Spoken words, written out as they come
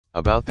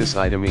About this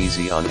item: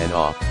 easy on and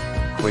off.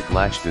 Quick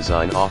latch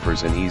design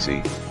offers an easy,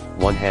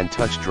 one-hand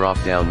touch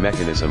drop-down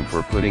mechanism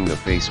for putting the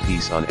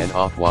facepiece on and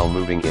off while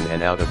moving in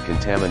and out of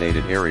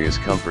contaminated areas.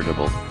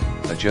 Comfortable,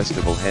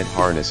 adjustable head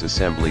harness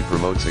assembly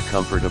promotes a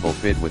comfortable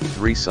fit with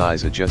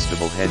 3-size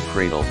adjustable head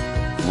cradle,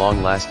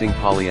 long-lasting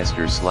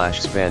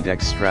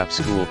polyester/spandex strap.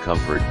 School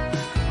comfort.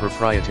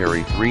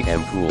 Proprietary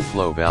 3M cool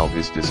flow valve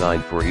is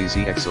designed for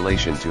easy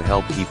exhalation to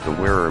help keep the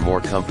wearer more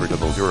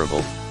comfortable.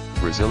 Durable,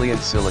 resilient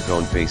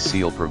silicone face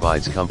seal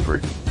provides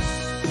comfort,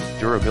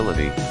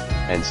 durability,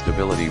 and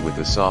stability with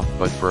a soft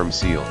but firm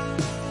seal.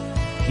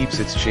 Keeps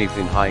its shape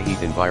in high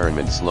heat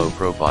environments. Low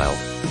profile,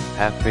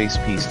 half face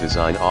piece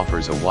design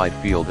offers a wide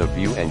field of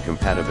view and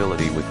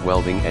compatibility with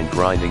welding and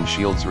grinding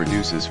shields.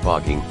 Reduces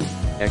fogging.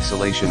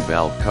 Exhalation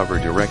valve cover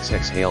directs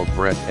exhaled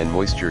breath and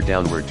moisture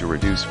downward to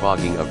reduce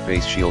fogging of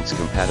face shields.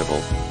 Compatible,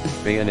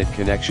 bayonet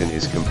connection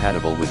is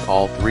compatible with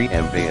all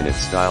 3M bayonet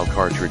style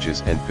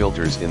cartridges and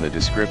filters. In the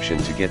description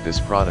to get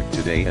this product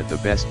today at the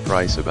best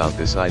price. About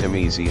this item: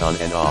 easy on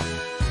and off.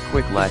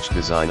 Quick latch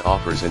design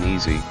offers an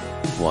easy,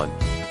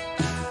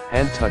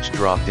 hand touch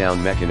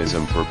drop-down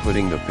mechanism for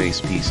putting the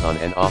facepiece on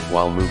and off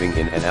while moving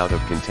in and out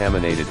of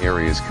contaminated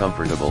areas.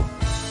 Comfortable,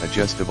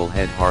 adjustable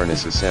head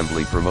harness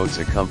assembly promotes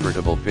a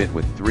comfortable fit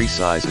with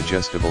 3-size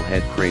adjustable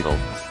head cradle,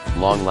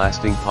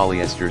 long-lasting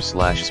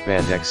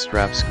polyester/spandex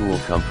strap. School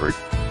comfort.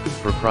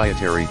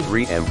 Proprietary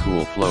 3M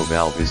cool flow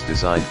valve is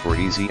designed for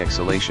easy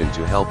exhalation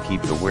to help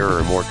keep the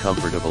wearer more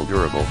comfortable.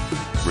 Durable,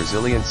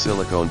 resilient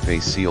silicone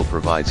face seal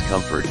provides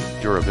comfort,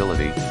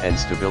 durability, and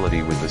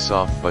stability with a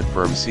soft but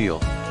firm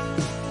seal.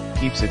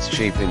 Keeps its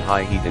shape in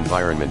high heat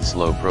environments.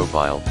 Low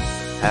profile,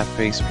 half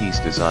face piece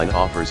design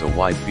offers a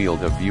wide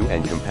field of view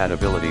and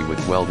compatibility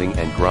with welding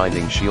and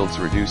grinding shields.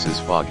 Reduces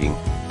fogging.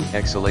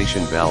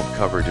 Exhalation valve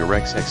cover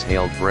directs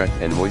exhaled breath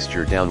and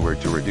moisture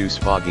downward to reduce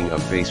fogging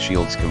of face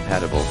shields.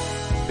 Compatible,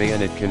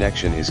 bayonet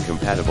connection is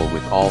compatible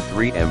with all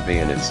 3M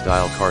bayonet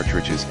style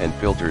cartridges and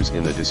filters.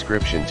 In the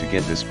description to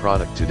get this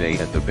product today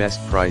at the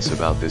best price.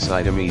 About this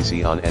item: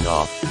 easy on and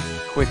off.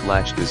 Quick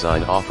latch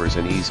design offers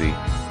an easy,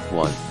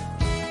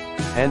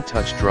 hand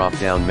touch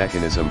drop-down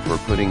mechanism for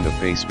putting the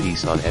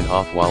facepiece on and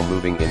off while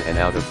moving in and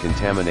out of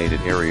contaminated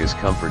areas.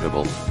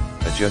 Comfortable,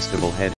 adjustable head